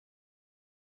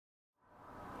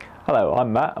Hello,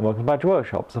 I'm Matt and welcome back to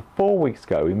Workshop. So 4 weeks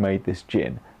ago we made this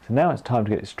gin, so now it's time to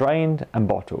get it strained and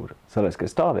bottled. So let's get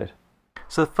started.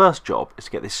 So the first job is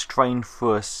to get this strained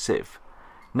through a sieve.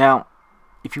 Now,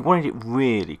 if you wanted it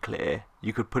really clear,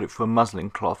 you could put it through a muslin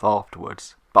cloth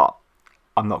afterwards, but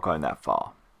I'm not going that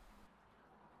far.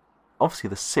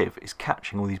 Obviously the sieve is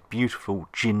catching all these beautiful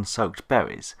gin-soaked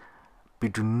berries,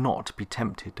 but do not be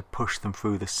tempted to push them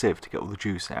through the sieve to get all the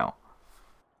juice out.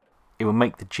 It will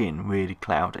make the gin really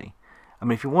cloudy. I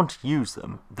mean, if you want to use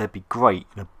them, they'd be great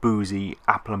in a boozy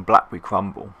apple and blackberry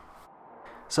crumble.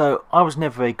 So I was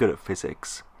never very good at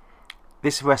physics.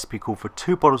 This recipe called for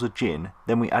 2 bottles of gin,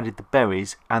 then we added the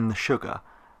berries and the sugar.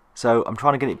 So I'm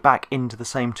trying to get it back into the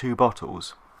same 2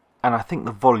 bottles. And I think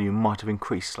the volume might have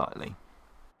increased slightly.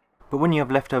 But when you have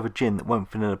leftover gin that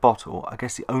won't fit in a bottle, I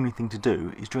guess the only thing to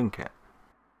do is drink it.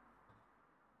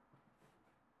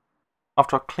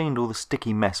 After I cleaned all the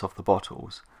sticky mess off the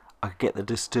bottles, I could get the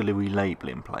distillery label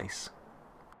in place.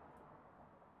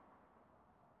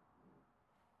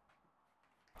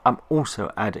 I'm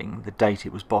also adding the date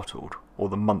it was bottled, or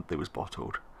the month it was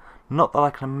bottled. Not that I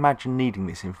can imagine needing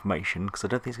this information, because I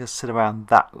don't think it's going to sit around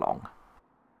that long.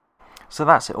 So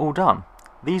that's it all done.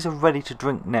 These are ready to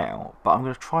drink now, but I'm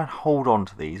going to try and hold on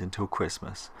to these until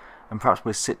Christmas, and perhaps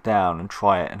we'll sit down and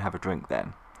try it and have a drink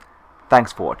then.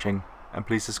 Thanks for watching, and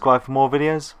please subscribe for more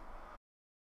videos.